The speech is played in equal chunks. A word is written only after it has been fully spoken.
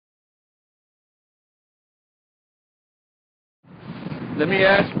Let me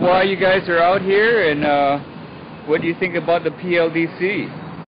ask why you guys are out here, and what do you think about the PLDC?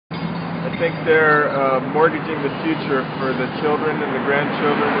 I think they're mortgaging the future for the children and the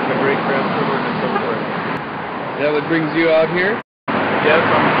grandchildren and the great-grandchildren and so forth. Is that what brings you out here? Yes,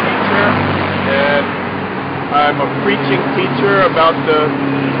 I'm a teacher, and I'm a preaching teacher about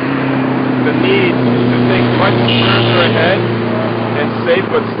the need to think much further ahead and save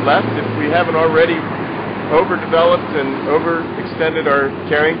what's left if we haven't already overdeveloped and overextended our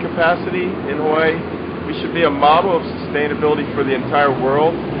carrying capacity in Hawaii. We should be a model of sustainability for the entire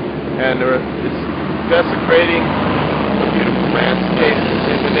world, and it's desecrating a beautiful landscape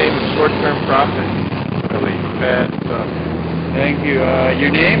in the name of short-term profit. Really bad stuff. Thank you.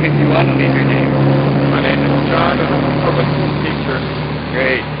 Your name, if you want to leave your name. My name is John, and I'm a public school teacher.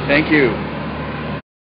 Great. Thank you.